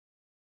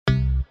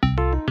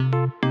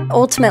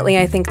Ultimately,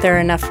 I think there are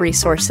enough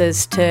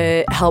resources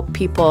to help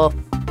people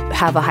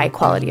have a high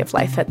quality of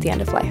life at the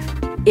end of life.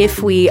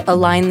 If we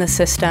align the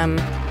system,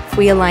 if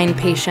we align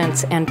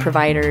patients and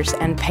providers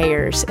and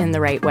payers in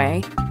the right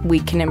way, we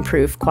can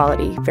improve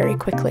quality very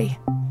quickly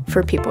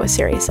for people with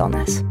serious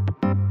illness.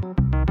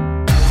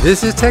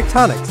 This is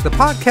Tectonics, the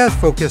podcast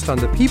focused on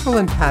the people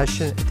and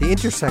passion at the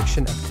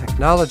intersection of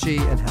technology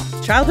and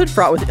health. Childhood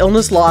fraught with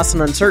illness, loss,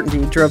 and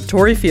uncertainty drove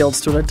Tori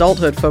Fields to an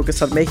adulthood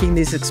focused on making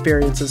these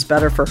experiences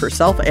better for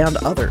herself and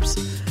others.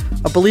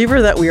 A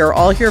believer that we are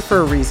all here for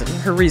a reason.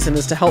 Her reason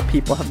is to help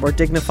people have more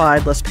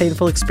dignified, less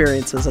painful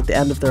experiences at the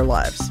end of their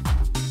lives.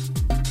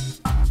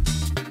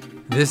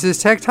 This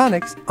is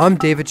Tectonics. I'm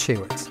David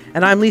Shaywitz.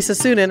 And I'm Lisa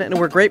Sunin, and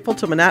we're grateful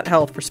to Manatt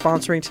Health for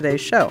sponsoring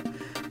today's show.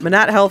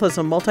 Manatt Health is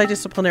a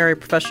multidisciplinary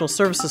professional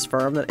services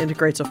firm that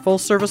integrates a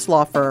full-service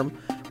law firm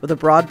with a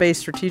broad-based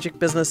strategic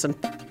business and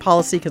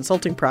policy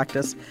consulting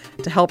practice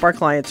to help our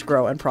clients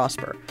grow and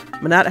prosper.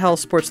 Manatt Health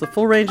supports the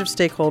full range of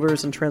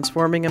stakeholders in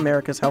transforming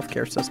America's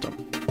healthcare system.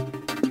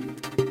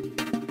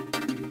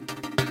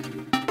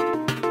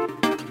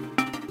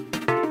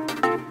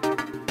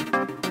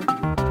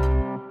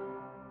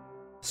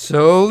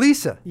 So,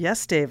 Lisa.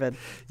 Yes, David.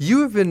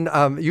 You've been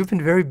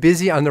very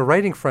busy on the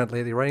writing front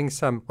lately, writing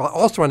some, well,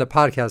 also on the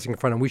podcasting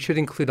front, and we should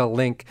include a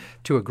link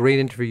to a great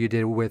interview you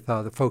did with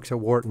the folks at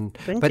Wharton.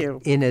 Thank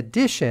you. But in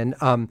addition,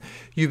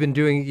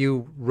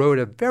 you wrote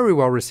a very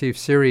well-received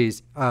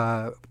series,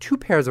 a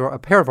pair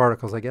of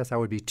articles, I guess that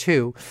would be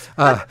two.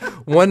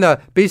 One,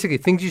 basically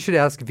things you should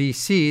ask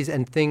VCs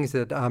and things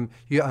that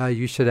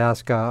you should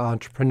ask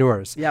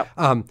entrepreneurs. Yep.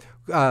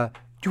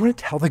 Do you want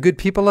to tell the good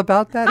people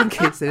about that in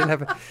case they didn't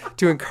have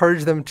to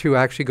encourage them to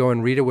actually go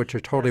and read it, which are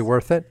totally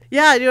worth it?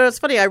 Yeah, it's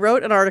funny. I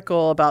wrote an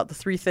article about the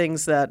three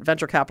things that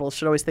venture capitalists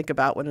should always think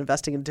about when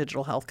investing in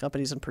digital health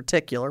companies in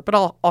particular, but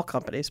all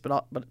companies,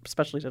 but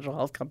especially digital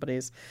health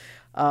companies,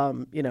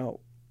 or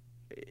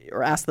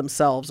ask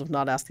themselves, if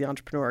not ask the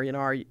entrepreneur,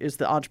 is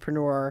the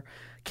entrepreneur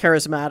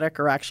charismatic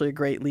or actually a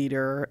great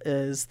leader?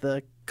 Is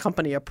the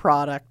company a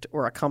product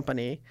or a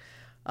company?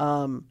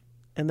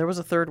 And there was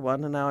a third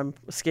one, and now I'm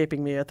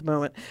escaping me at the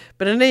moment.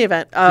 But in any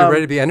event, you're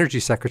ready to be energy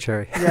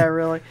secretary. Yeah,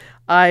 really.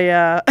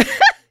 Yeah,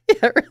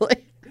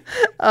 really.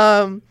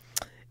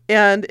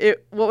 And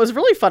what was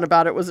really fun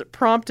about it was it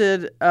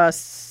prompted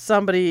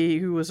somebody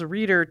who was a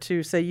reader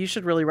to say, you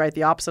should really write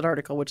the opposite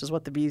article, which is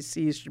what the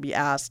VCs should be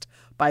asked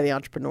by the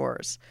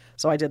entrepreneurs.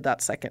 So I did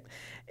that second.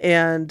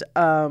 And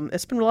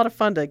it's been a lot of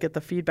fun to get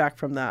the feedback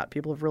from that.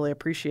 People have really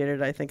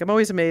appreciated it, I think. I'm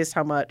always amazed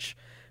how much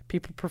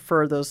people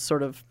prefer those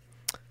sort of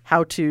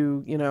how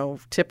to,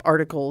 tip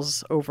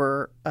articles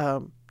over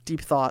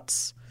deep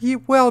thoughts. Yeah,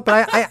 well,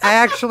 but I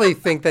actually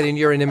think that in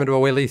your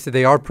inimitable way, Lisa,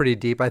 they are pretty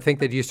deep. I think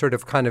that you sort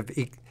of kind of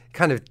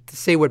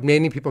say what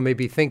many people may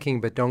be thinking,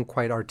 but don't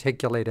quite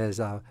articulate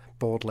as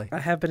boldly. I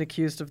have been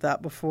accused of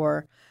that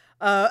before.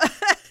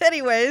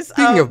 Anyways.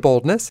 Speaking of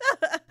boldness.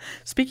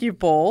 Speaking of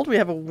bold, we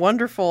have a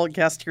wonderful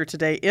guest here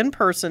today in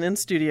person, in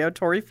studio,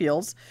 Tori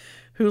Fields,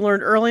 who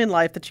learned early in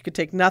life that you could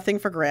take nothing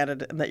for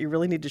granted and that you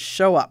really need to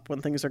show up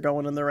when things are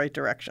going in the right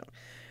direction.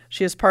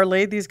 She has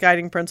parlayed these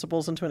guiding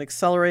principles into an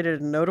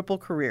accelerated and notable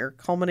career,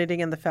 culminating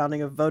in the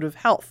founding of Votive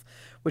Health,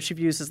 which she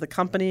views as the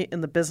company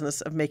in the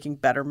business of making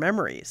better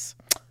memories.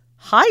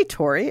 Hi,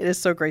 Tori. It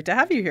is so great to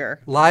have you here.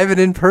 Live and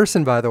in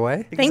person, by the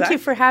way. Thank you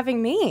for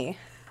having me.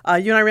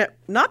 You and I met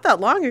not that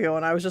long ago,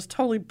 and I was just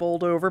totally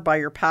bowled over by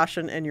your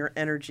passion and your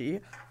energy.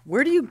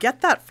 Where do you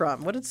get that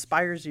from? What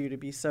inspires you to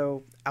be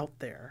so out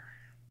there?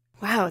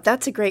 Wow,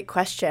 that's a great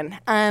question.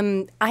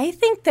 I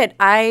think that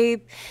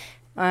I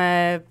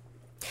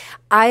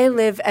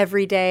live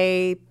every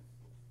day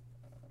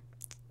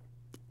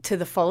to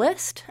the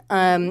fullest.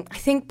 I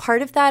think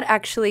part of that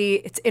actually,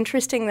 it's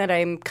interesting that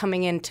I'm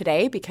coming in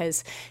today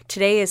because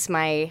today is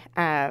my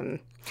 5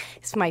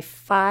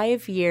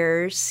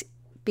 years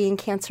being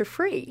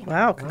cancer-free.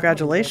 Wow,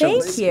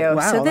 congratulations. Thank you.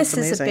 Wow, so this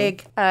that's is a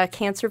big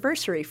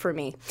cancerversary for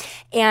me.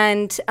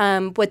 And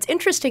what's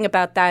interesting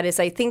about that is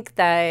I think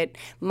that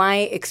my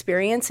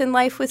experience in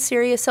life with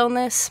serious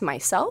illness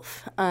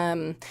myself,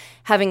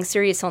 having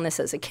serious illness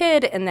as a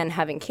kid and then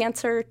having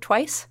cancer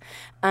twice,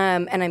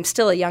 and I'm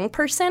still a young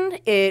person,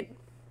 it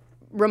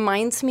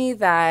reminds me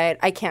that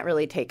I can't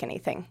really take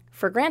anything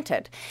for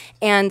granted.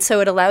 And so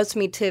it allows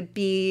me to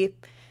be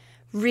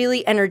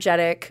really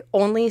energetic,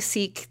 only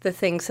seek the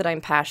things that I'm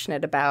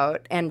passionate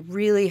about, and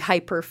really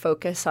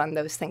hyper-focus on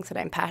those things that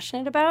I'm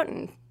passionate about.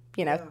 And,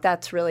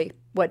 that's really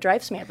what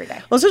drives me every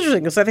day. Well, it's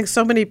interesting because I think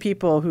so many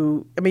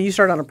people you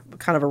started on a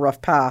kind of a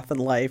rough path in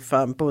life,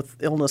 both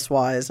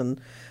illness-wise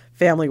and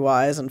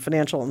family-wise and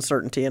financial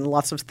uncertainty and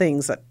lots of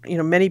things that,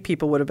 many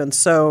people would have been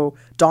so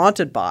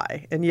daunted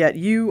by. And yet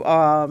you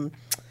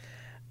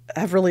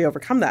have really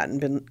overcome that and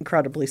been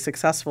incredibly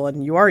successful.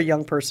 And you are a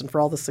young person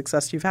for all the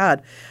success you've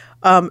had.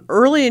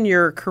 Early in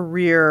your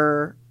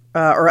career,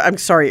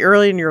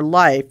 early in your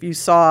life, you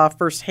saw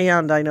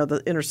firsthand, I know, the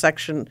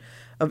intersection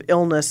of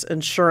illness,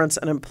 insurance,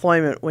 and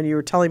employment when you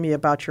were telling me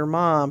about your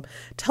mom.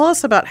 Tell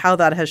us about how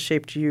that has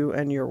shaped you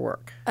and your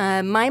work.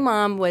 My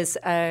mom was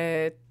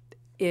a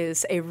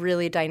is a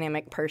really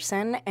dynamic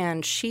person,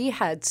 and she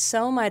had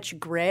so much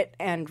grit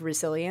and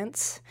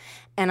resilience.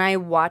 And I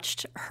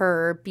watched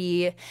her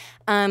be,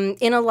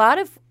 in a lot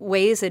of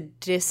ways, a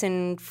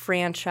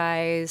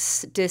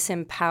disenfranchised,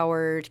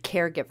 disempowered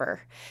caregiver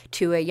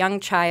to a young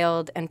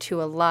child and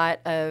to a lot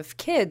of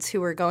kids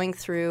who were going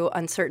through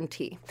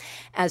uncertainty,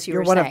 as you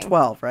were saying. You're one of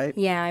 12, right?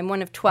 Yeah, I'm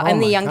one of 12. Oh I'm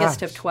the my youngest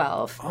gosh. of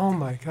 12. Oh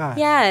my gosh.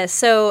 Yeah,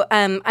 so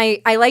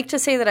I like to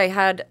say that I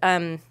had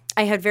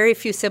very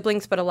few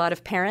siblings, but a lot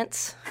of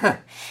parents.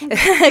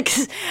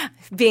 'Cause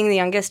being the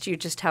youngest, you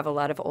just have a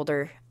lot of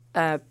older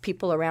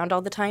people around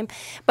all the time.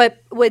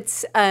 But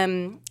what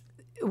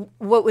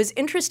was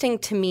interesting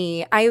to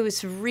me, I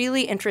was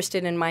really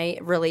interested in my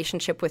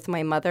relationship with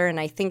my mother,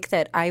 and I think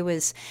that I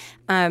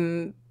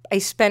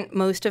spent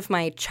most of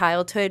my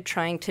childhood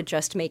trying to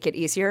just make it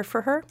easier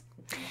for her.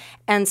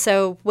 And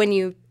so when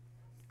you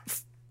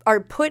are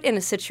put in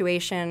a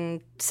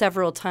situation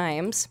several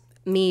times,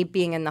 me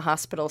being in the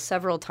hospital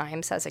several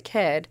times as a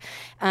kid,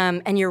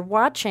 and you're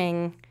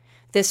watching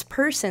this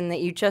person that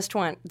you just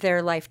want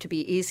their life to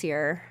be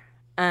easier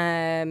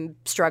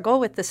struggle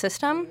with the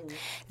system,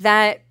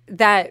 that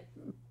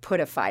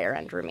put a fire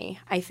under me,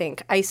 I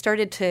think.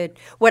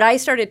 What I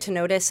started to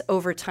notice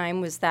over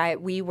time was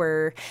that we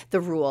were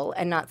the rule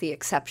and not the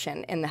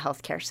exception in the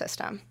healthcare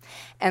system.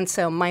 And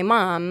so my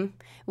mom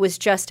was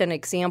just an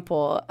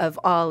example of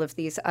all of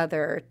these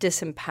other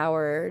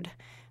disempowered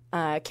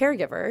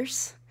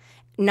caregivers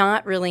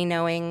not really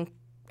knowing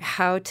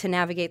how to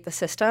navigate the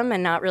system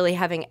and not really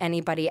having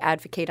anybody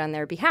advocate on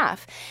their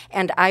behalf.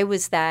 And I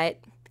was that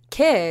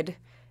kid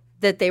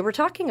that they were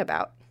talking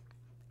about.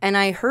 And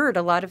I heard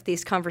a lot of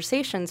these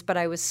conversations, but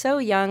I was so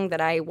young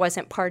that I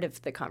wasn't part of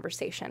the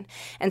conversation.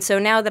 And so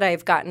now that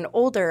I've gotten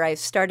older, I've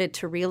started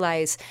to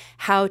realize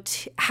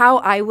how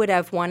I would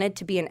have wanted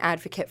to be an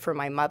advocate for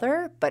my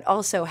mother, but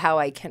also how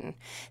I can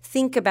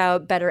think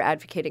about better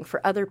advocating for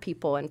other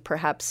people and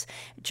perhaps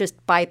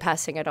just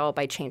bypassing it all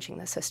by changing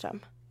the system.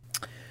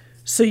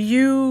 So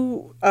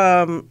you,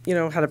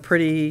 had a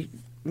pretty,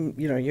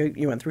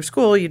 you went through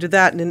school, you did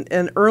that,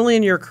 and early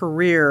in your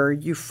career,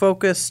 you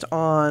focused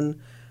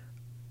on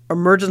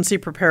emergency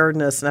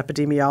preparedness and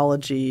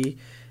epidemiology,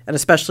 and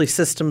especially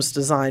systems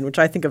design, which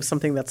I think of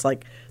something that's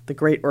like the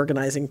great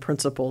organizing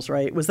principles,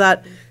 right? Was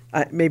that,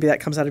 maybe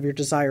that comes out of your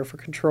desire for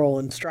control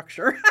and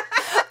structure.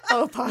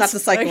 Oh, possibly. Not to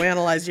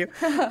psychoanalyze you,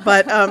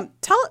 but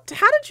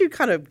how did you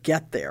kind of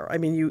get there? I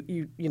mean,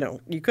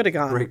 you could have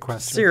gone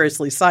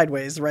seriously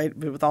sideways, right,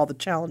 with all the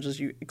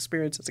challenges you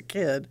experienced as a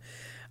kid,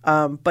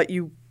 but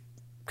you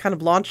kind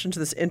of launched into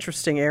this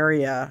interesting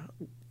area.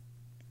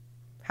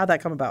 How'd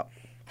that come about?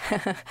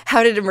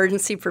 How did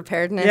emergency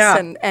preparedness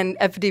and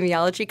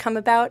epidemiology come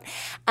about?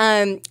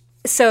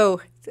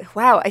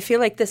 Wow, I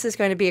feel like this is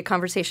going to be a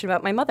conversation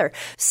about my mother.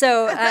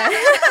 So,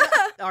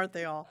 aren't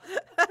they all?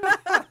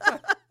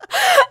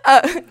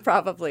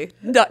 Probably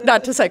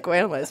not to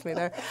psychoanalyze me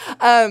there,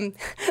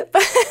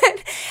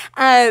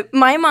 but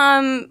my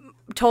mom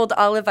told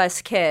all of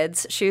us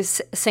kids, she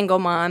was a single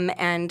mom,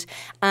 and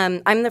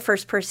I'm the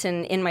first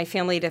person in my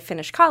family to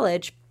finish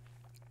college.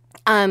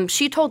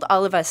 She told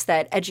all of us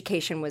that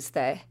education was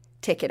the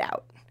ticket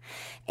out,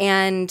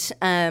 and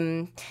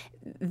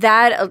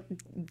that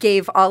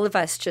gave all of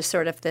us just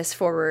sort of this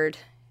forward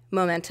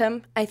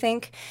momentum, I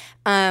think.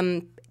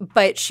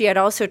 But she had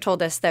also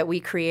told us that we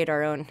create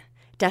our own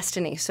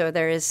destiny, so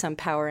there is some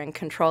power and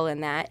control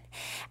in that.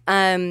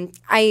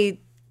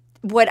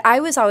 What I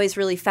was always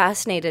really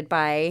fascinated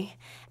by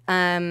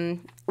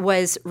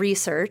was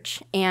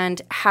research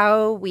and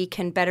how we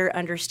can better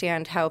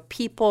understand how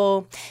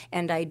people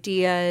and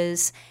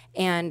ideas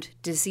and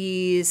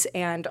disease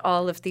and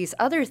all of these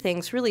other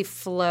things really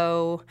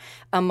flow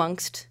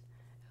amongst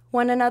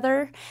one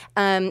another.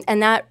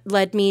 And that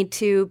led me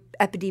to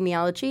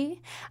epidemiology.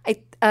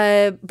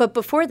 But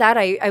before that,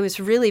 I was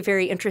really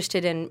very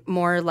interested in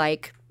more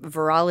like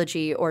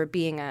virology or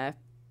being a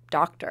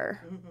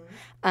doctor.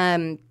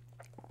 Mm-hmm.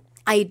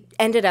 I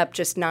ended up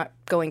just not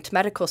going to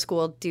medical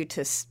school due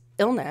to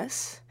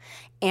illness.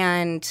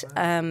 And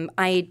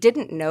I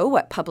didn't know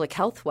what public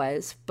health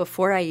was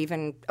before I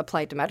even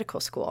applied to medical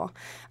school.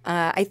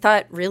 I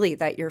thought really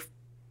that you're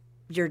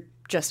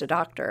just a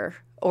doctor,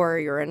 or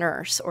you're a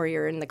nurse, or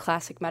you're in the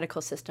classic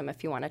medical system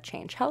if you want to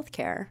change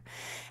healthcare.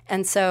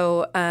 And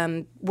so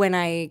when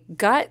I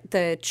got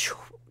the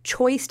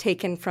choice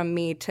taken from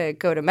me to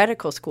go to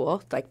medical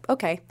school, like,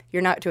 okay,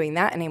 you're not doing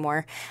that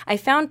anymore, I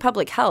found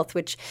public health,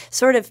 which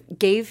sort of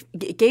gave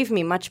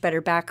me much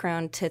better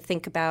background to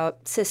think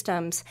about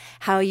systems,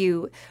 how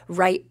you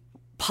write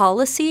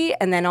policy,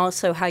 and then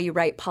also how you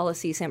write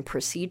policies and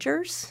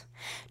procedures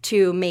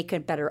to make a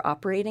better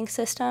operating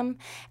system.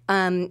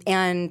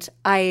 And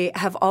I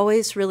have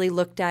always really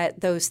looked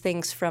at those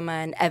things from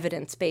an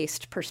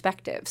evidence-based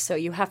perspective. So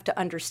you have to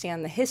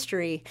understand the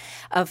history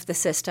of the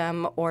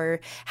system or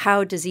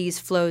how disease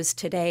flows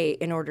today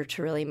in order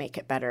to really make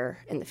it better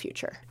in the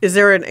future. Is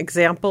there an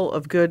example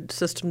of good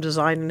system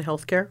design in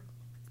healthcare?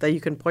 that you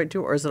can point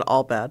to, or is it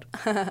all bad?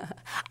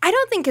 I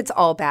don't think it's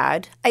all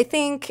bad. I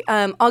think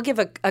I'll give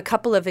a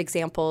couple of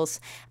examples.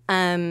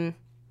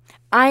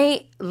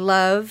 I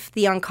love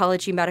the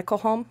oncology medical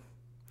home.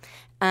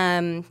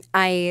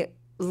 I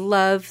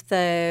love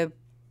the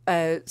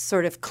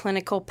sort of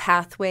clinical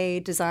pathway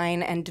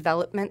design and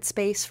development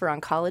space for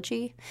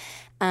oncology.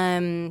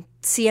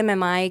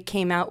 CMMI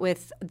came out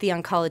with the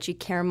oncology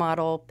care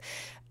model,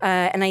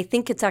 and I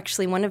think it's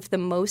actually one of the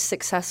most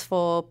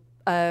successful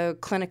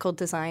clinical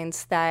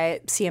designs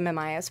that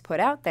CMMI has put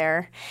out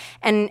there.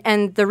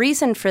 And the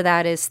reason for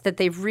that is that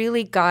they've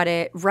really got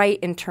it right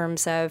in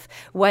terms of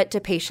what do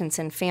patients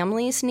and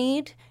families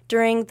need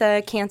during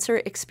the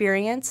cancer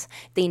experience.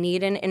 They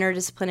need an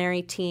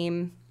interdisciplinary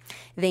team.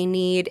 They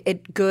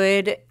need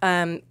good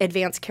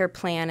advanced care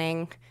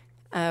planning,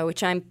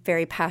 which I'm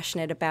very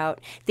passionate about.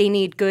 They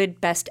need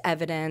good best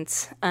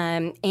evidence,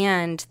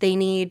 and they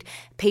need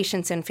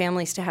patients and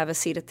families to have a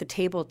seat at the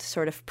table to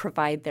sort of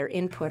provide their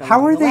input.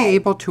 How are they way.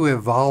 able to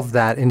evolve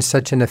that in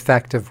such an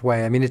effective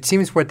way? I mean, it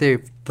seems what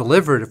they've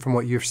delivered, from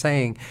what you're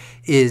saying,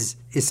 is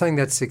something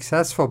that's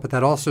successful, but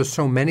that also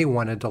so many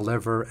want to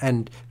deliver.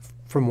 And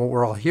from what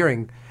we're all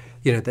hearing,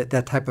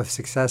 that type of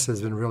success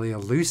has been really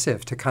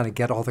elusive to kind of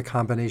get all the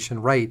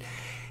combination right.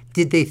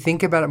 Did they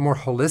think about it more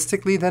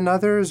holistically than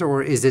others,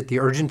 or is it the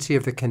urgency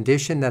of the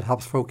condition that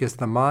helps focus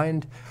the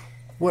mind?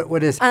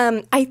 What is?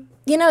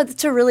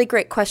 That's a really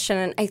great question,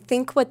 and I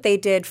think what they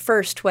did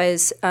first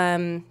was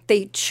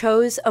they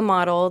chose a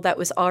model that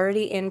was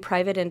already in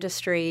private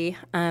industry.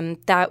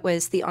 That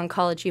was the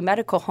oncology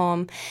medical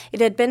home.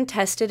 It had been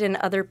tested in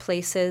other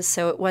places,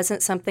 so it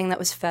wasn't something that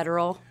was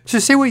federal. So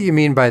say what you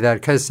mean by that,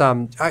 because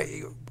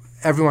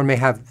everyone may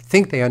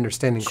think they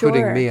understand,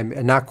 including Sure. me,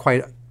 and not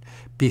quite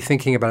be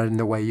thinking about it in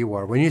the way you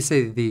are. When you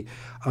say the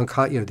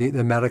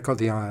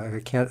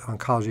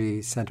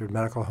oncology-centered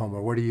medical home,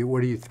 or what are you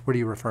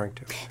referring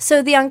to?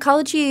 So the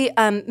oncology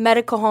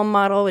medical home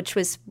model, which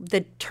was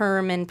the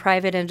term in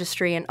private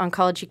industry, and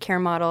oncology care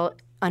model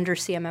under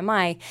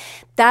CMMI,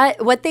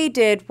 that what they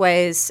did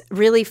was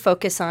really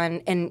focus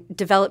on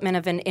development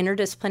of an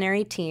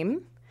interdisciplinary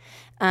team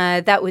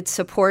that would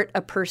support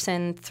a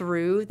person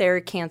through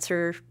their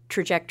cancer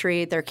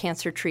trajectory, their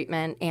cancer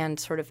treatment, and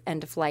sort of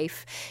end of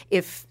life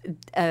if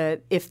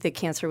the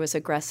cancer was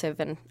aggressive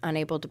and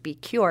unable to be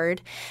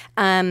cured.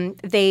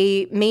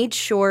 They made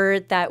sure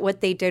that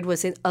what they did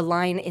was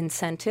align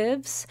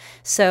incentives.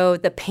 So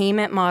the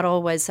payment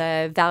model was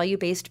a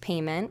value-based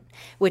payment,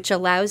 which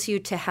allows you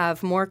to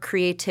have more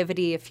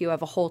creativity if you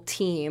have a whole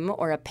team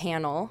or a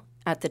panel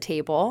at the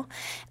table.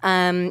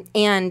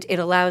 And it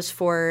allows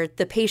for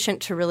the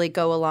patient to really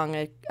go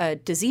along a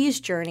disease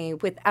journey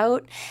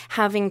without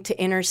having to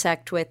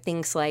intersect with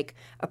things like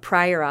a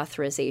prior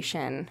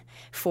authorization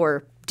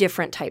for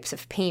different types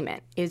of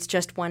payment. It's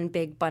just one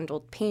big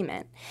bundled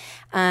payment.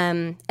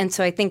 And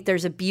so I think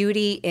there's a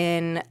beauty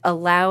in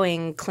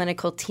allowing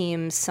clinical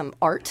teams some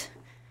art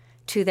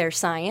to their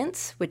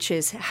science, which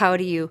is how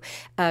do you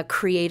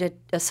create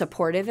a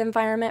supportive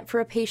environment for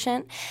a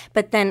patient,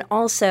 but then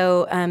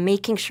also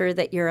making sure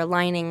that you're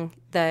aligning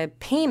the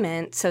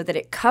payment so that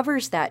it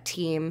covers that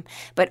team,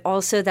 but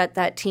also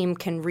that team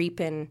can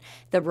reap in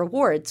the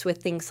rewards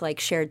with things like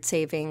shared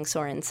savings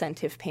or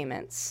incentive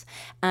payments.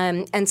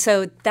 And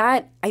so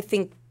that, I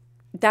think,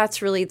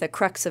 that's really the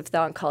crux of the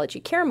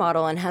oncology care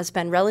model and has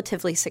been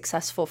relatively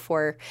successful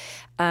for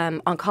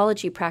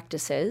oncology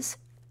practices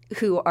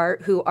who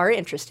are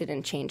interested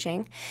in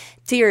changing.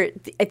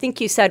 I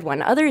think you said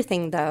one other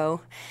thing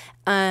though,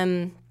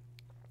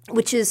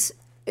 which is,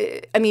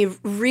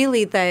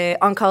 really the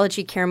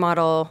oncology care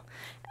model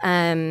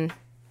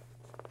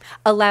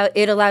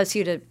allows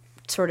you to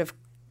sort of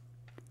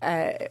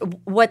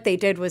what they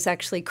did was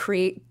actually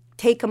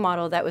take a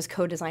model that was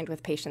co-designed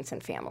with patients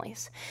and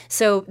families.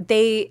 So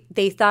they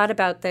thought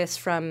about this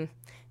from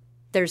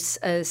there's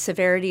a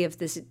severity of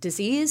this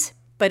disease,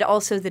 but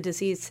also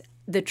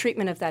the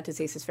treatment of that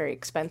disease is very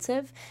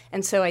expensive.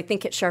 And so I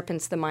think it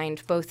sharpens the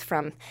mind both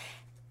from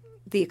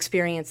the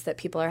experience that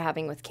people are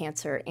having with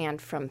cancer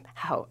and from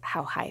how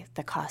high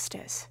the cost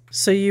is.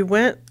 So you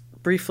went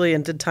briefly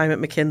and did time at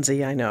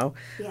McKinsey, I know.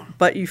 Yeah.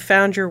 But you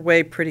found your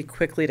way pretty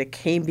quickly to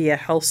Cambia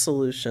Health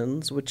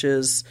Solutions, which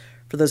is,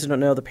 for those who don't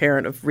know, the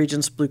parent of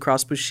Regence Blue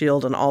Cross Blue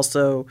Shield and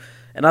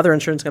other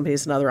insurance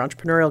companies and other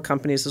entrepreneurial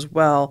companies as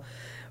well.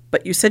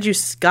 But you said you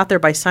got there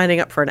by signing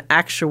up for an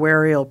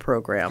actuarial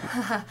program.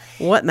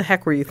 What in the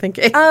heck were you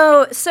thinking?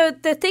 Oh, so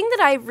the thing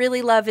that I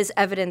really love is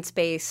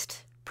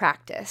evidence-based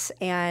practice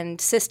and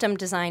system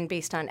design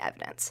based on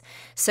evidence.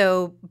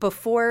 So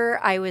before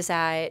I was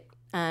at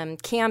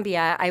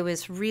Cambia, I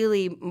was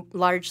really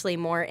largely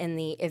more in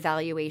the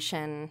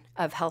evaluation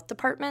of health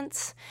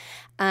departments.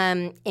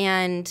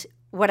 And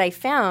what I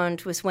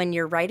found was when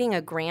you're writing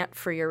a grant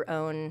for your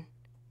own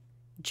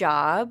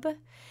job,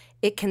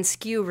 it can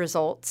skew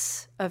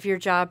results of your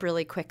job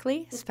really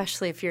quickly,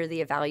 especially if you're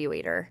the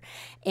evaluator.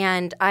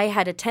 And I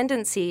had a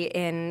tendency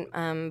in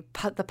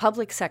the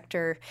public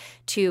sector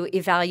to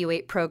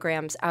evaluate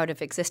programs out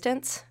of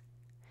existence,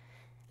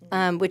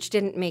 which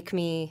didn't make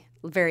me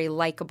very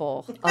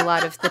likable a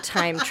lot of the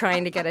time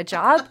trying to get a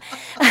job.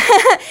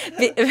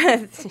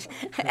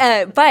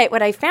 But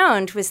what I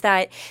found was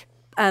that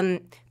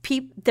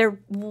there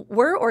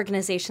were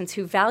organizations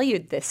who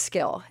valued this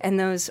skill, and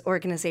those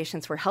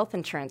organizations were health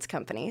insurance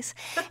companies.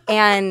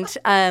 And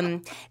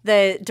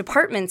the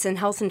departments in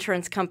health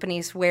insurance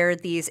companies where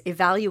these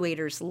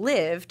evaluators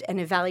lived and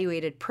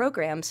evaluated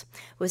programs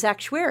was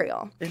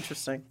actuarial.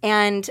 Interesting.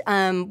 And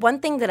one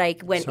thing that I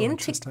went So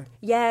into, interesting.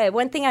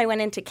 one thing I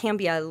went into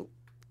Cambia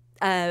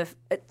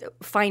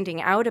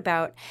finding out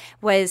about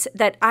was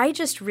that I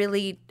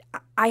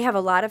have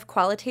a lot of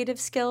qualitative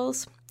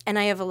skills. And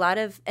I have a lot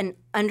of an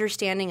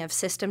understanding of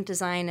system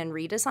design and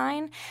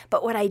redesign.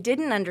 But what I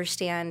didn't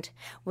understand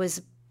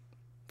was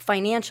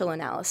financial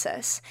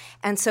analysis.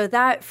 And so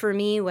that, for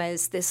me,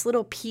 was this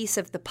little piece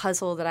of the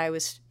puzzle that I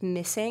was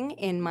missing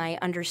in my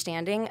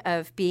understanding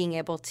of being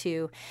able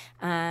to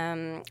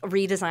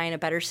redesign a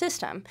better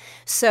system.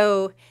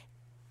 So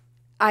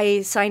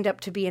I signed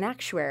up to be an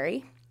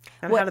actuary.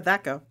 And how did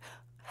that go?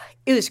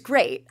 It was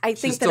great. I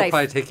She's think still that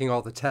probably taking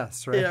all the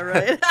tests, right? Yeah,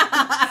 right.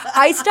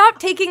 I stopped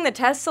taking the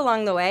tests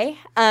along the way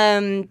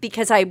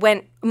because I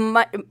went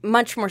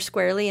much more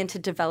squarely into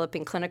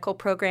developing clinical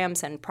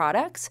programs and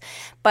products.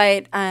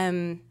 But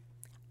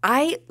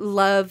I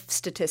love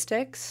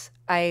statistics.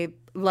 I've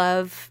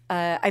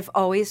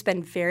always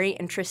been very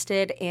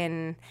interested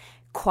in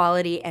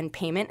quality and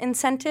payment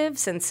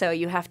incentives. And so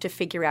you have to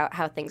figure out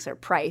how things are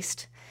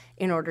priced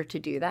in order to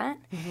do that.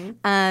 Mm-hmm.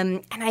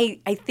 And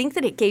I think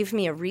that it gave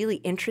me a really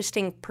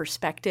interesting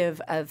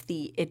perspective of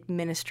the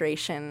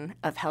administration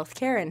of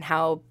healthcare and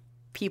how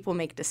people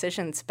make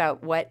decisions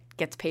about what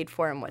gets paid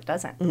for and what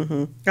doesn't.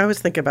 Mm-hmm. I always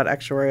think about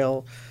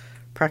actuarial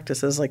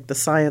practices like the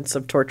science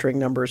of torturing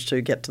numbers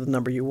to get to the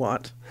number you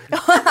want.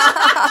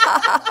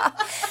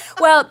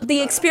 Well,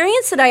 the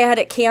experience that I had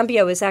at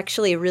Cambia was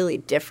actually really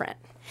different.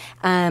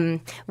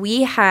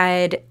 We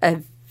had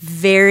a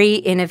very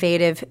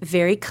innovative,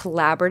 very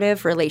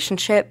collaborative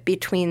relationship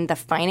between the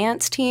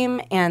finance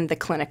team and the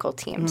clinical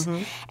teams.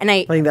 Mm-hmm. And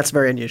I think that's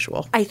very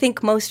unusual. I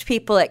think most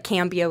people at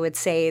Cambia would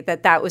say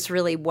that that was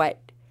really what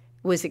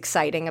was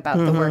exciting about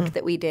the work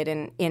that we did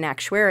in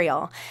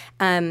actuarial.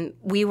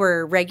 We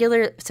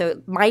were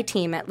so my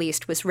team at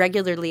least was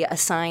regularly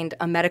assigned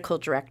a medical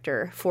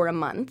director for a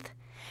month,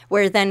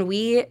 where then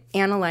we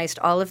analyzed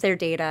all of their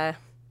data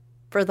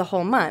for the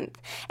whole month.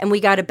 And we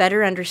got a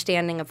better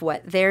understanding of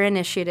what their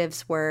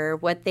initiatives were,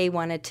 what they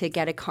wanted to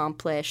get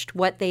accomplished,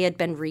 what they had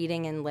been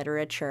reading in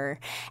literature,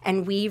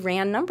 and we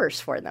ran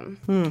numbers for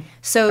them.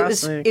 So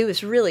it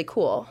was really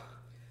cool.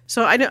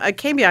 So I know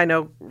Cambia I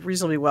know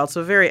reasonably well. It's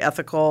a very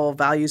ethical,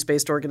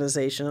 values-based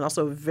organization and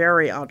also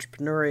very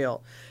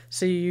entrepreneurial.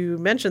 So you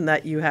mentioned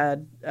that you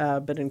had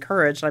been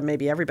encouraged,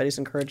 maybe everybody's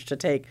encouraged to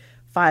take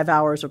 5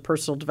 hours of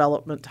personal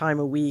development time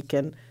a week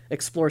and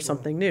explore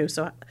something new.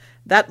 So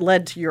that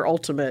led to your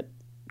ultimate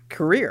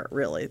career,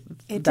 really,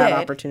 that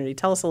opportunity.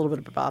 Tell us a little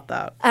bit about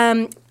that.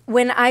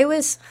 When I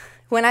was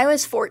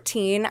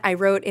 14, I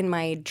wrote in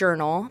my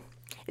journal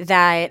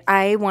that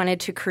I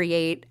wanted to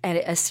create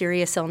a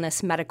serious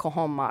illness medical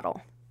home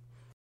model.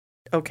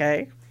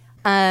 Okay.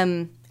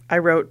 I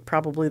wrote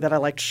probably that I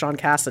liked Sean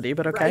Cassidy,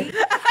 but okay.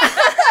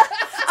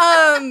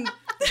 Right?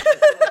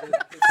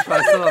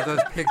 I still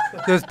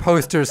have those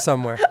posters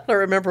somewhere. I don't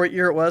remember what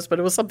year it was, but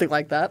it was something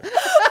like that.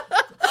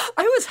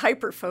 I was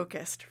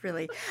hyper-focused,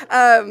 really.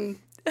 I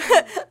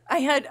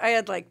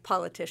had like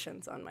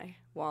politicians on my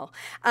wall.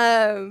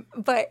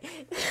 But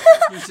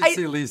you should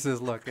see Lisa's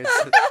look.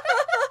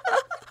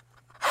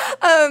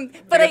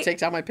 But I take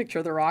down my picture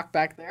of The Rock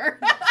back there.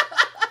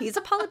 He's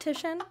a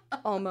politician,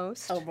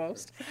 almost.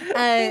 Almost.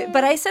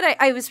 But I said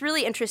I was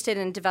really interested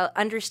in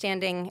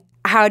understanding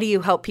how do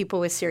you help people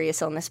with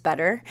serious illness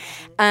better.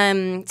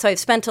 So I've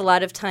spent a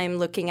lot of time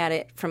looking at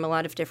it from a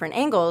lot of different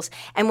angles.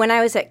 And when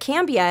I was at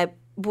Cambia,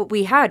 what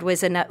we had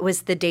was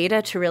the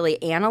data to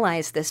really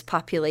analyze this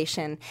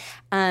population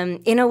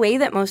in a way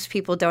that most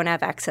people don't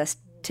have access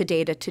to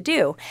data to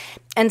do.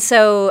 And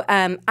so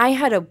I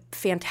had a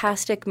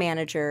fantastic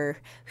manager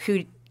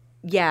who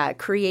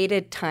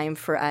created time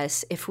for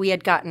us if we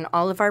had gotten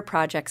all of our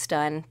projects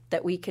done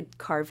that we could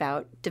carve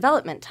out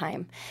development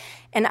time.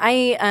 And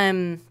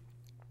I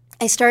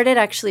started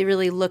actually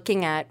really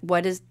looking at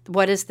what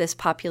is this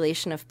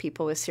population of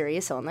people with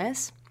serious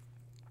illness?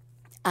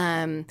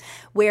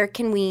 Where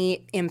can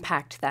we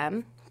impact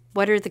them?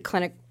 What are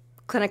the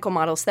clinical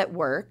models that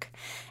work?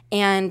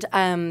 And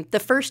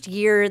the first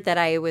year that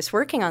I was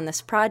working on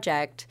this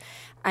project,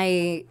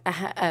 I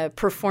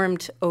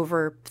performed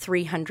over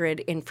 300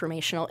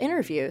 informational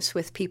interviews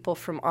with people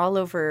from all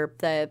over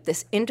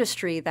this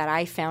industry that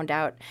I found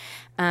out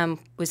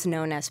was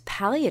known as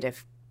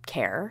palliative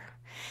care.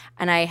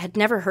 And I had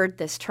never heard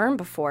this term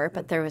before,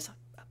 but there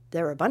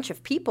were a bunch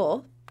of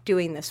people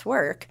doing this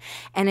work,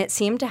 and it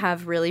seemed to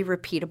have really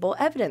repeatable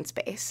evidence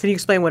base. Can you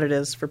explain what it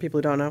is for people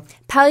who don't know?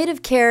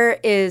 Palliative care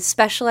is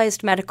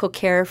specialized medical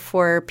care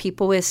for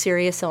people with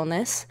serious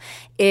illness.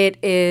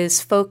 It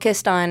is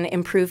focused on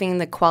improving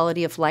the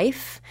quality of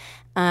life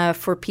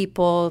for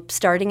people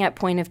starting at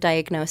point of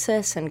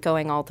diagnosis and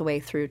going all the way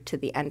through to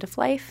the end of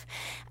life.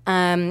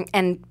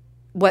 And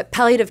what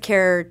palliative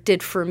care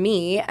did for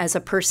me as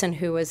a person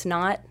who was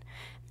not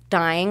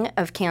dying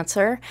of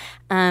cancer,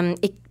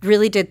 it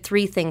really did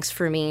three things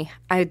for me.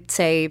 I'd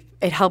say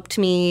it helped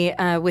me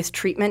with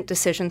treatment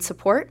decision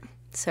support.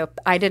 So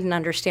I didn't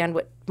understand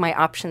what my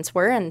options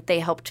were, and they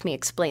helped me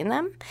explain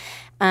them.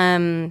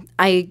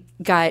 I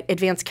got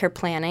advanced care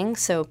planning,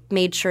 so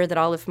made sure that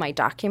all of my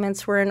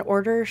documents were in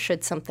order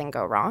should something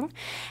go wrong.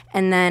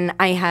 And then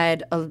I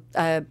had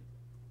a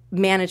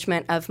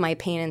management of my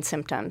pain and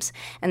symptoms.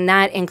 And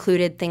that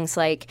included things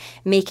like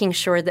making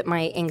sure that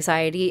my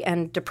anxiety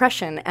and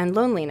depression and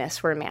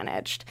loneliness were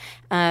managed,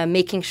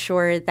 making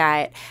sure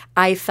that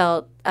I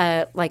felt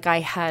like I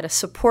had a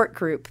support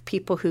group,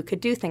 people who could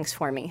do things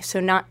for me.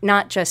 So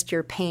not just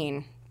your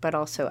pain, but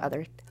also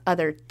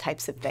other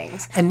types of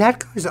things. And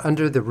that goes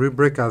under the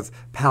rubric of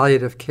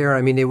palliative care.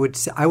 I mean,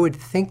 I would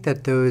think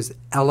that those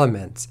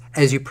elements,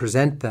 as you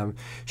present them,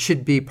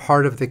 should be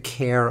part of the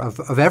care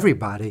of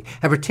everybody,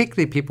 and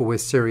particularly people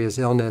with serious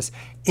illness,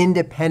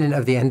 independent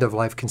of the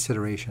end-of-life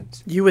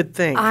considerations. You would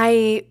think.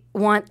 I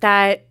want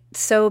that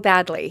so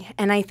badly.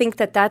 And I think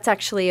that that's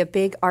actually a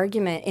big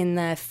argument in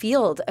the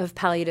field of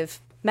palliative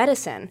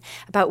medicine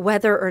about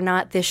whether or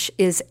not this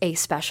is a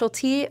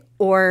specialty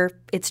or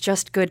it's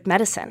just good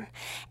medicine.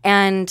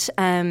 And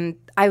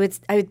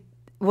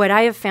what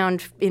I have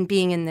found in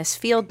being in this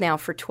field now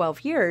for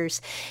 12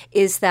 years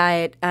is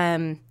that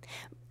I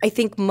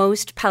think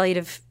most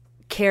palliative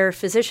care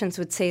physicians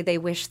would say they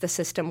wish the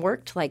system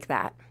worked like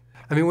that.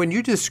 I mean, when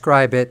you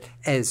describe it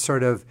as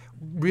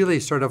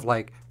really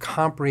like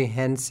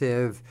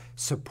comprehensive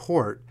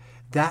support,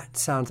 that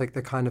sounds like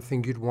the kind of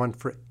thing you'd want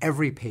for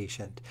every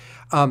patient.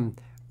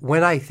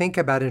 When I think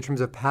about it in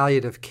terms of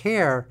palliative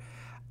care,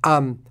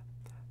 my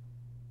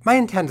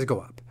antennas go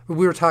up.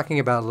 We were talking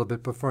about it a little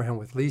bit beforehand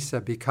with Lisa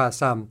because,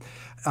 not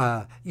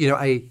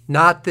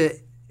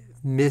the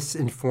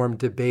misinformed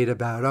debate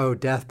about,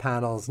 death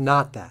panels,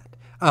 not that.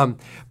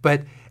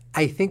 But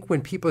I think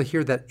when people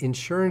hear that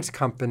insurance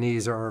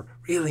companies are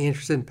really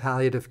interested in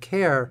palliative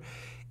care,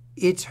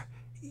 it's,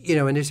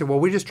 and they say, well,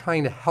 we're just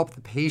trying to help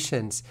the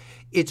patients.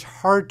 It's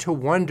hard to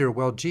wonder,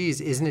 well,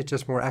 geez, isn't it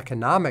just more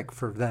economic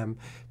for them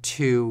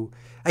to,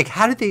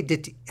 how do they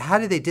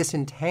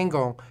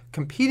disentangle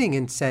competing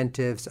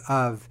incentives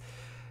of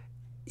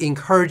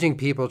encouraging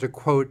people to,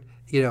 quote,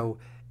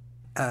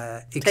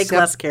 take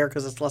less care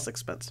because it's less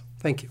expensive.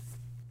 Thank you.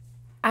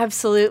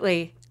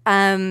 Absolutely.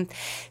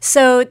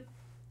 So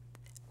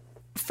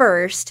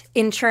first,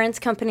 insurance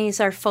companies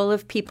are full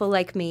of people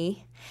like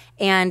me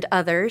and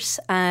others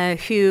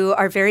who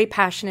are very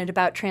passionate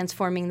about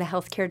transforming the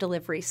healthcare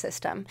delivery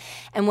system.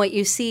 And what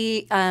you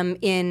see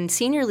in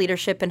senior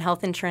leadership in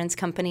health insurance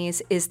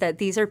companies is that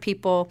these are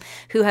people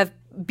who have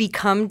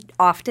become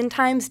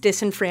oftentimes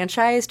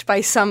disenfranchised by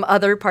some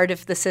other part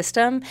of the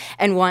system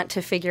and want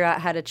to figure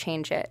out how to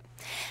change it.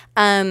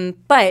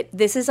 But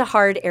this is a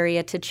hard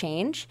area to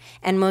change,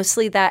 and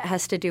mostly that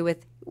has to do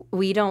with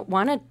we don't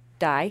want to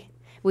die.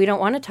 We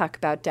don't want to talk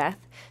about death.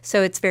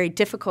 So it's a very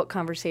difficult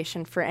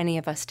conversation for any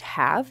of us to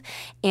have.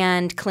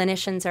 And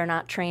clinicians are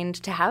not trained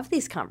to have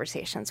these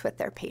conversations with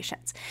their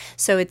patients.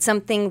 So it's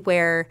something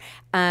where,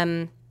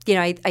 I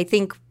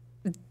think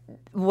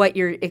what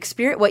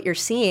you're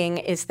seeing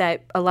is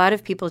that a lot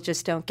of people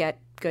just don't get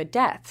good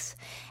deaths.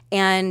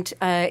 And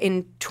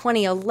in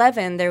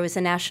 2011, there was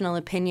a national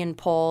opinion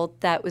poll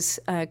that was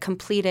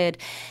completed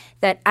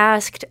that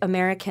asked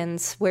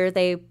Americans where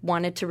they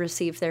wanted to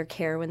receive their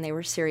care when they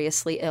were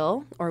seriously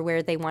ill or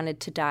where they wanted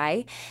to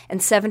die.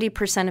 And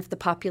 70% of the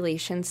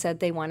population said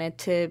they wanted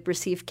to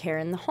receive care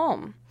in the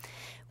home.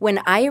 When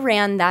I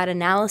ran that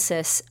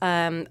analysis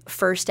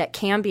first at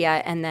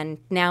Cambia and then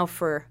now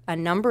for a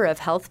number of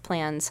health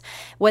plans,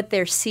 what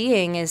they're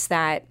seeing is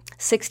that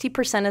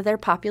 60% of their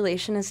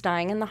population is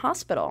dying in the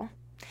hospital.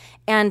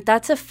 And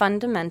that's a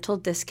fundamental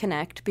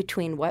disconnect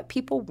between what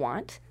people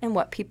want and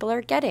what people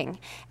are getting.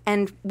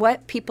 And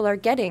what people are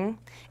getting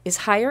is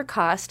higher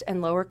cost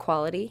and lower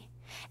quality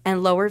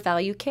and lower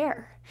value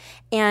care.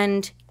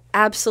 And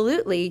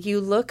absolutely,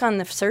 you look on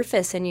the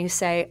surface and you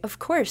say, of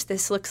course,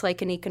 this looks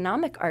like an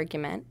economic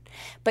argument.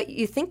 But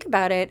you think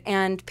about it,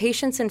 and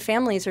patients and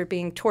families are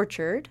being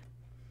tortured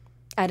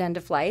at end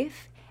of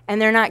life,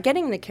 and they're not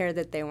getting the care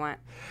that they want.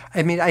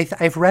 I mean,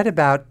 I've read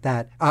about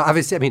that.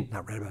 Obviously,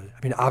 not read about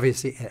it.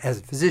 Obviously, as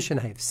a physician,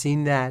 I have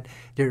seen that.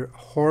 There are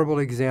horrible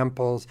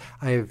examples.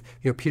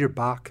 Peter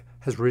Bach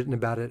has written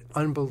about it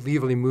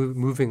unbelievably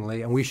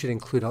movingly, and we should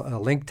include a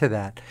link to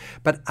that.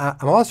 But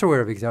I'm also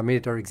aware of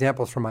examples. There are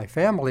examples from my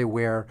family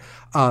where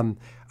my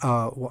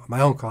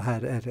uncle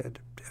had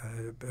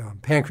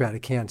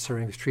pancreatic cancer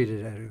and he was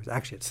treated. It was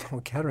actually at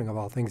Sloan Kettering of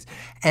all things,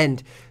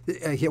 and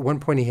at one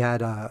point he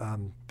had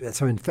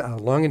some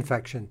lung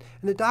infection,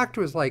 and the doctor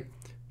was like,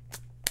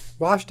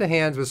 washed the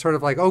hands, was sort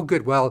of like, oh,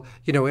 good, well,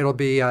 it'll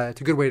be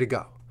it's a good way to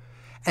go,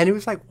 and it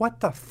was like, what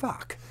the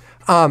fuck.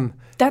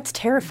 That's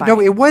terrifying.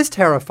 No, it was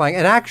terrifying.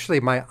 And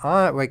actually, my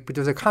aunt,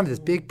 there was this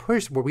big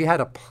push where we had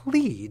to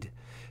plead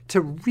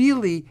to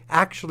really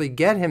actually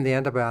get him the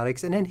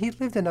antibiotics. And then he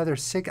lived another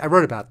I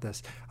wrote about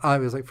this. It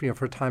was like,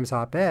 for Times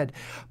op-ed.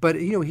 But,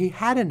 he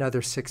had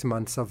another 6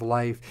 months of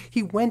life.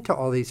 He went to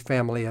all these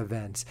family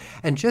events.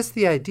 And just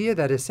the idea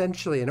that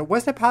essentially, and it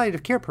wasn't a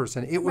palliative care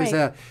person, it was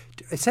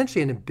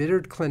essentially an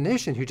embittered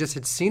clinician who just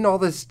had seen all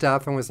this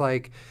stuff and was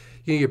like,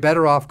 you're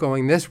better off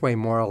going this way,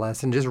 more or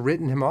less, and just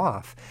written him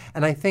off.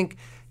 And I think,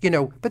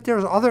 but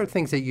there's other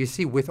things that you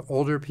see with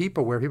older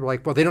people where people are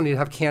like, well, they don't need to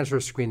have cancer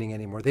screening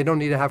anymore. They don't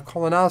need to have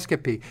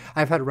colonoscopy.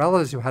 I've had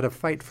relatives who had to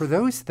fight for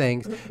those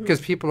things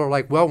because people are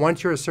like, well,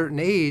 once you're a certain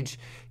age,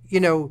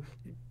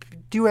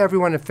 do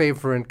everyone a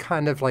favor and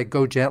kind of like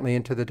go gently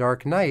into the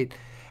dark night.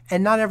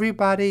 And not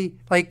everybody,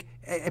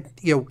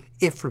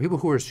 if for people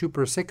who are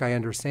super sick, I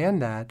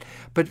understand that.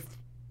 But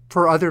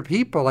for other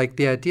people, like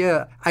the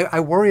idea,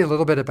 I worry a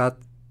little bit about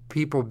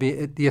people,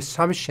 the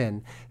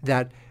assumption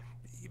that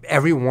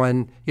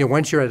everyone,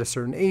 once you're at a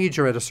certain age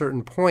or at a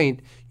certain point,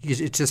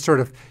 it's just sort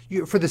of,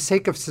 for the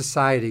sake of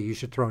society, you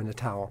should throw in the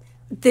towel.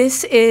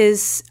 This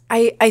is,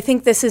 I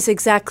think this is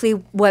exactly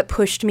what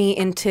pushed me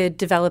into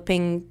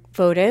developing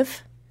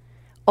Votive,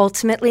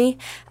 ultimately.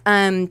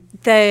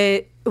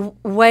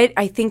 What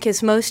I think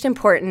is most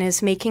important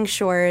is making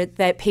sure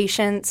that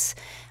patients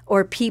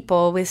or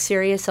people with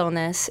serious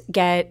illness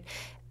get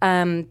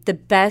the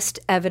best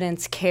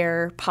evidence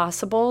care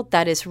possible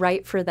that is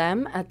right for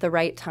them at the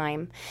right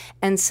time.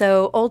 And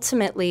so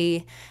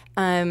ultimately,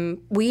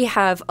 we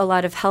have a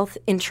lot of health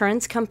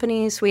insurance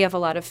companies, we have a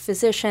lot of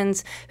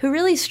physicians who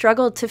really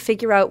struggle to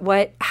figure out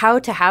how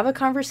to have a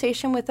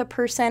conversation with a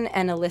person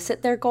and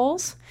elicit their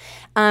goals,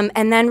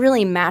 and then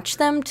really match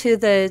them to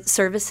the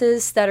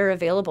services that are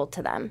available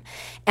to them.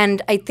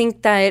 And I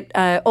think that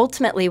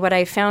ultimately what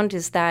I found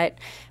is that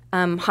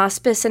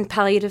hospice and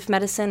palliative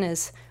medicine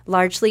is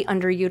largely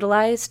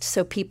underutilized,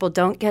 so people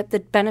don't get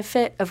the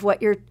benefit of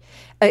what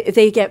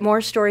they get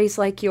more stories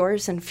like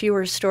yours and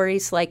fewer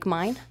stories like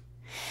mine.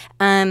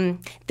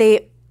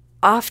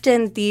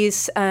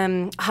 These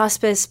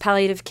hospice,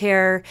 palliative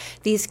care,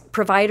 these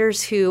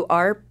providers who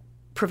are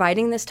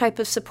providing this type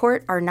of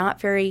support are not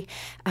very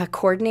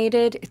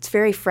coordinated. It's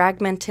very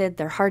fragmented.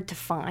 They're hard to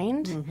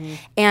find,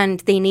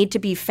 and they need to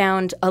be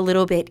found a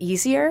little bit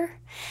easier.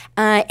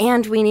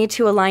 And we need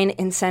to align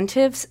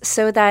incentives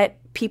so that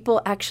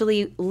people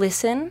actually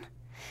listen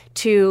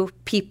to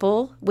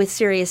people with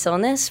serious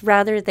illness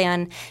rather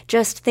than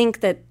just think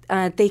that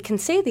they can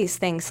say these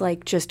things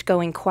like just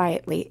going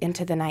quietly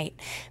into the night.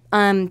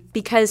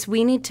 Because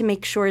we need to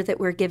make sure that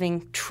we're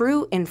giving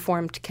true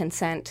informed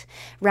consent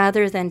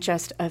rather than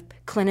just a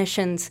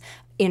clinician's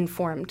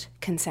informed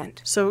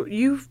consent. So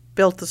you've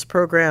built this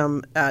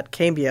program at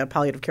Cambia,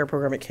 palliative care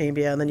program at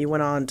Cambia, and then you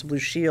went on to Blue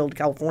Shield,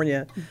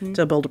 California,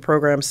 to build a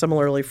program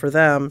similarly for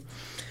them.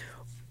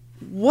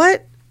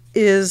 What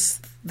is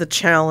the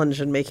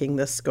challenge in making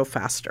this go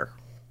faster?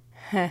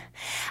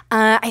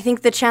 I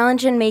think the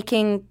challenge in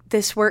making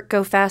this work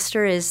go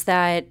faster is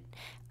that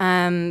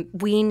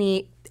we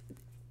need,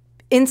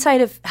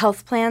 inside of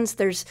health plans,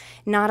 there's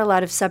not a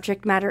lot of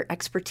subject matter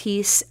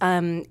expertise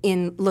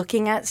in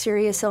looking at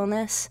serious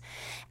illness.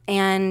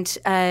 And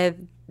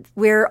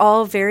we're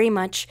all very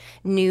much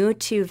new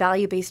to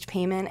value-based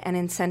payment and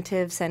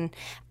incentives and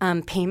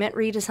payment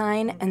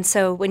redesign. And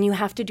so when you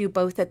have to do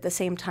both at the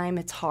same time,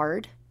 it's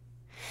hard.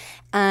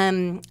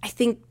 I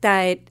think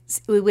that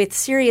with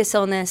serious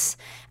illness,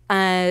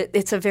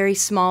 it's a very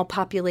small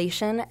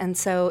population, and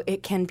so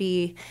it can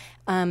be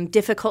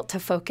difficult to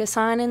focus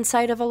on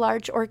inside of a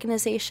large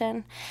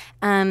organization.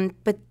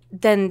 But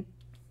then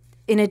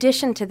in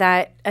addition to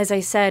that, as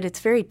I said,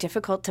 it's very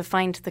difficult to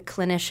find the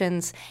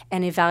clinicians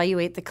and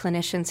evaluate the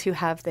clinicians who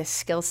have this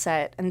skill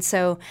set. And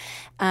so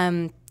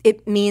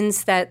it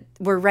means that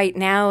we're right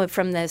now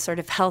from the sort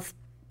of health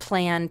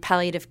plan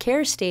palliative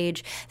care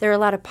stage, there are a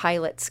lot of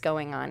pilots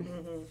going on.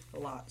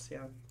 Lots, yeah.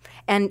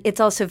 And it's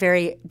also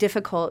very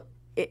difficult.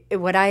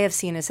 What I have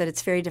seen is that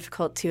it's very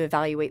difficult to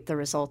evaluate the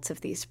results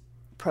of these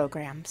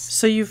programs.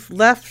 So you've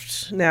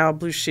left now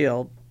Blue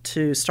Shield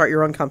to start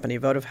your own company,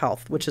 Votive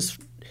Health, which is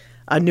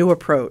a new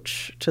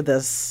approach to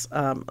this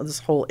this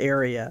whole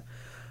area.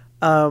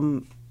 How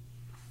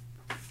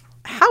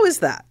is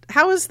that?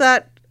 How is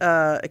that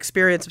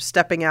experience of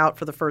stepping out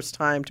for the first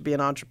time to be an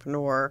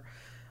entrepreneur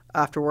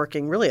after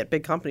working really at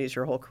big companies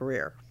your whole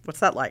career? What's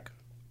that like?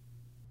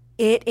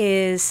 It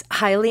is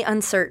highly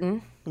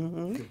uncertain,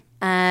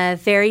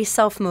 very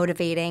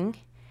self-motivating,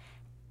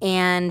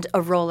 and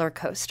a roller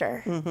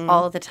coaster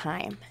all the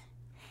time.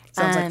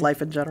 Sounds like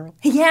life in general.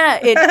 Yeah,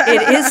 it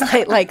is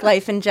like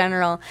life in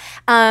general.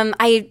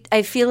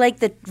 I feel like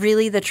that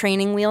really the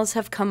training wheels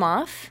have come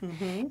off,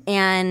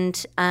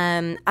 and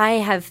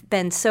I have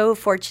been so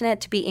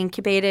fortunate to be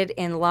incubated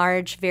in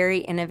large, very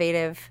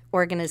innovative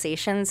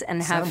organizations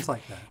and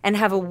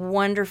have a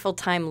wonderful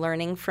time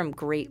learning from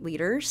great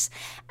leaders.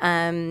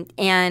 And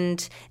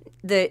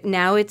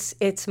now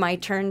it's my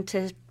turn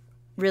to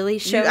really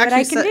show what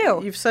I can do.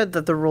 You've said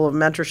that the role of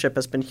mentorship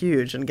has been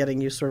huge in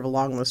getting you sort of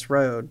along this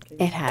road.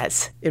 It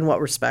has. In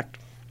what respect?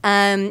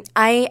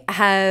 I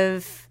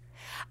have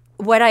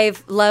what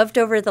I've loved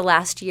over the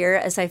last year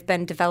as I've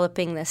been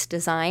developing this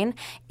design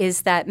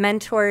is that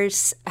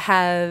mentors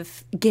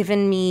have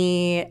given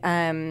me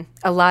a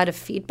lot of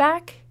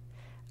feedback,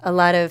 a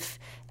lot of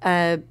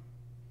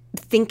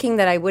thinking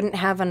that I wouldn't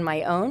have on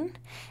my own.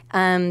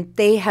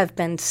 They have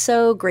been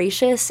so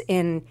gracious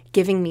in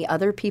giving me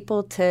other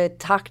people to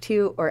talk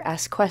to or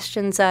ask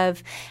questions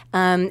of,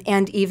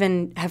 and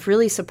even have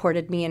really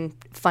supported me in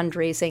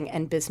fundraising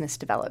and business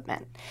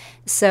development.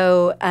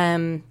 So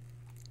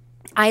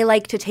I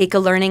like to take a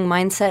learning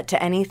mindset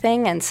to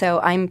anything, and so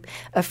I'm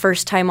a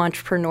first-time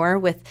entrepreneur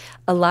with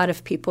a lot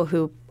of people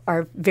who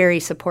are very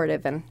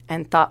supportive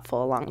and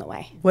thoughtful along the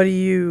way. What do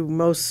you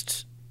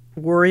most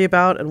worry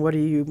about, and what are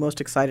you most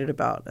excited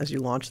about as you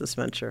launch this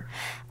venture?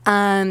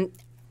 I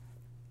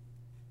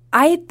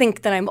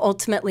think that I'm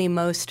ultimately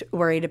most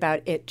worried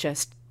about it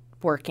just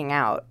working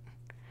out.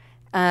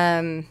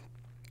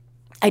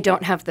 I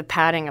don't have the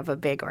padding of a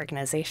big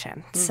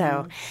organization,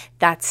 so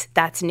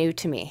that's new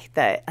to me.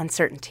 The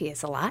uncertainty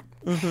is a lot,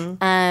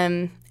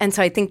 and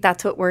so I think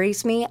that's what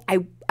worries me.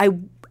 I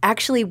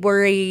actually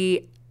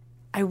worry.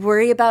 I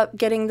worry about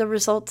getting the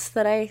results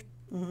that I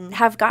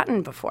have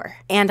gotten before,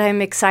 and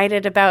I'm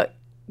excited about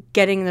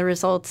getting the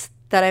results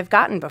that I've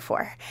gotten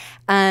before,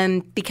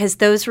 because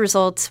those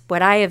results,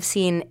 what I have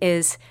seen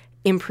is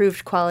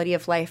improved quality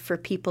of life for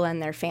people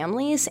and their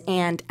families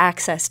and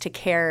access to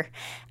care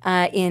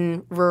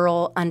in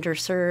rural,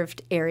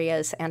 underserved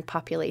areas and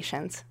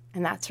populations.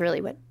 And that's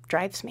really what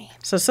drives me.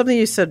 So something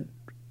you said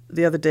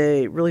the other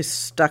day really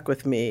stuck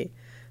with me,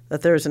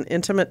 that there's an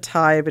intimate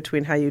tie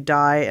between how you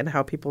die and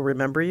how people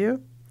remember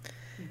you.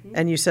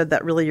 And you said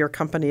that really your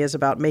company is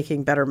about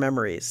making better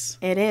memories.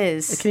 It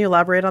is. Can you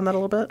elaborate on that a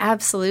little bit?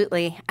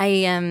 Absolutely.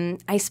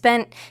 I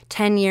spent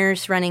 10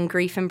 years running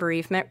grief and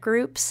bereavement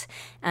groups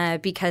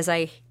because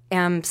I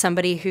am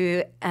somebody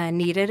who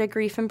needed a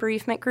grief and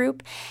bereavement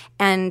group.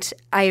 And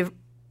I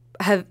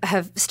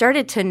have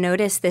started to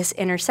notice this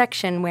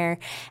intersection where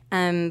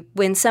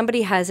when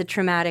somebody has a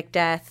traumatic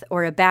death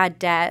or a bad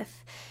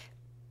death,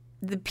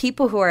 the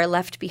people who are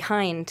left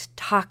behind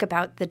talk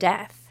about the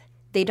death.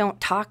 They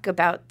don't talk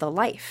about the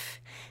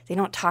life. They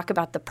don't talk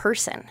about the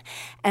person.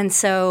 And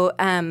so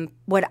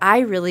what I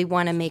really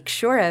want to make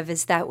sure of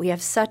is that we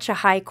have such a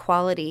high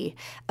quality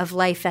of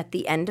life at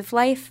the end of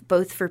life,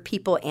 both for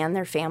people and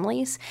their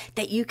families,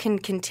 that you can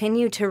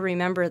continue to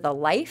remember the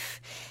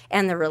life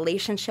and the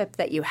relationship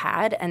that you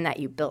had and that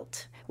you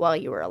built while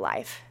you were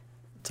alive.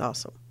 It's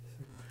awesome.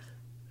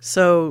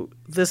 So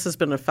this has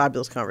been a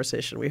fabulous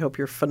conversation. We hope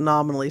you're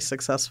phenomenally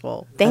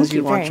successful as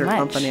you launch your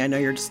company. I know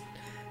you're just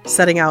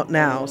setting out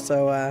now,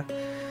 so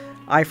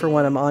I, for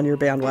one, am on your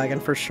bandwagon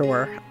for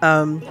sure.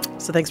 So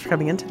thanks for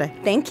coming in today.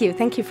 Thank you.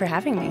 Thank you for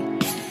having me.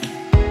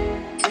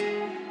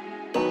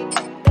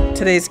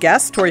 Today's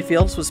guest, Tori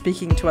Fields, was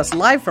speaking to us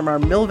live from our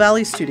Mill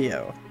Valley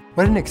studio.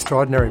 What an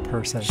extraordinary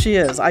person. She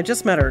is. I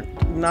just met her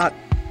not,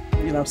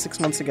 6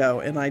 months ago,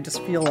 and I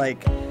just feel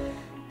like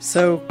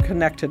so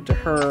connected to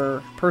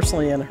her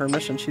personally and her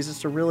mission. She's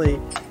just a really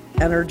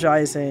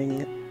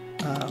energizing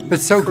but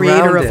so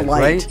creator grounded, of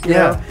light. Right? You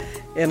know,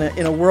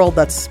 in a world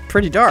that's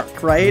pretty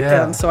dark, right?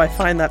 Yeah. And so I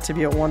find that to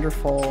be a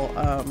wonderful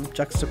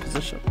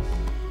juxtaposition.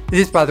 It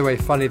is, by the way,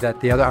 funny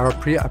that our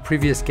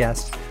previous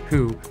guest,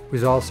 who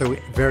was also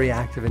very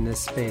active in this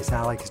space,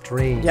 Alex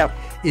Drain,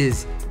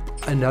 is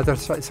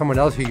someone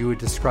else who you would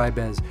describe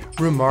as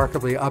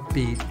remarkably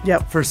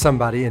upbeat for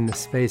somebody in this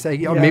space.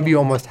 Maybe you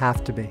almost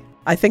have to be.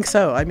 I think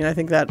so. I mean, I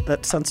think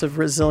that sense of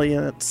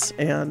resilience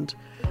and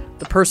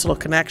the personal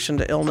connection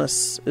to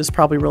illness is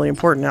probably really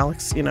important.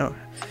 Alex,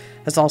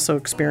 has also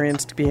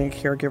experienced being a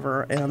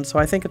caregiver, and so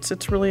I think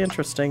it's really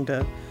interesting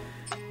to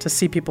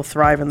see people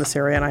thrive in this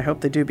area, and I hope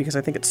they do because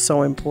I think it's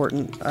so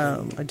important.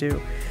 I do.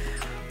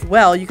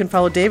 Well, you can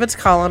follow David's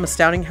column,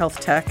 Astounding Health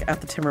Tech, at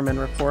the Timmerman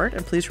Report,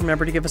 and please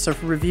remember to give us a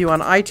review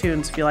on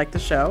iTunes if you like the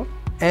show.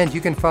 And you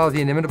can follow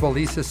the inimitable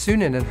Lisa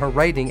Suennen and her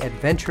writing at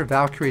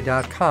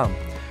venturevalkyrie.com.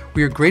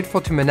 We are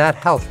grateful to Manat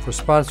Health for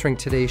sponsoring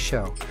today's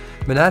show.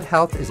 Manat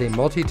Health is a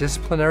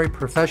multidisciplinary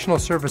professional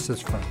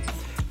services firm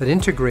that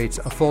integrates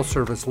a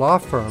full-service law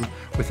firm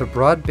with a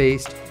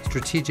broad-based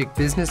strategic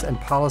business and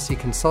policy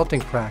consulting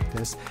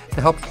practice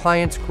to help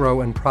clients grow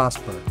and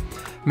prosper.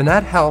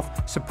 Manat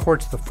Health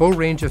supports the full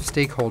range of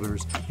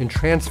stakeholders in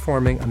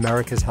transforming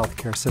America's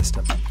healthcare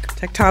system.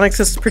 Tectonics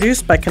is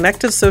produced by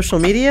Connected Social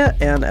Media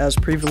and, as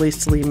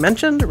previously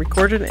mentioned,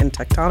 recorded in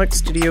Tectonic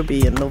Studio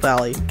B in Mill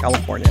Valley,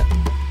 California.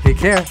 Take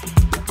care.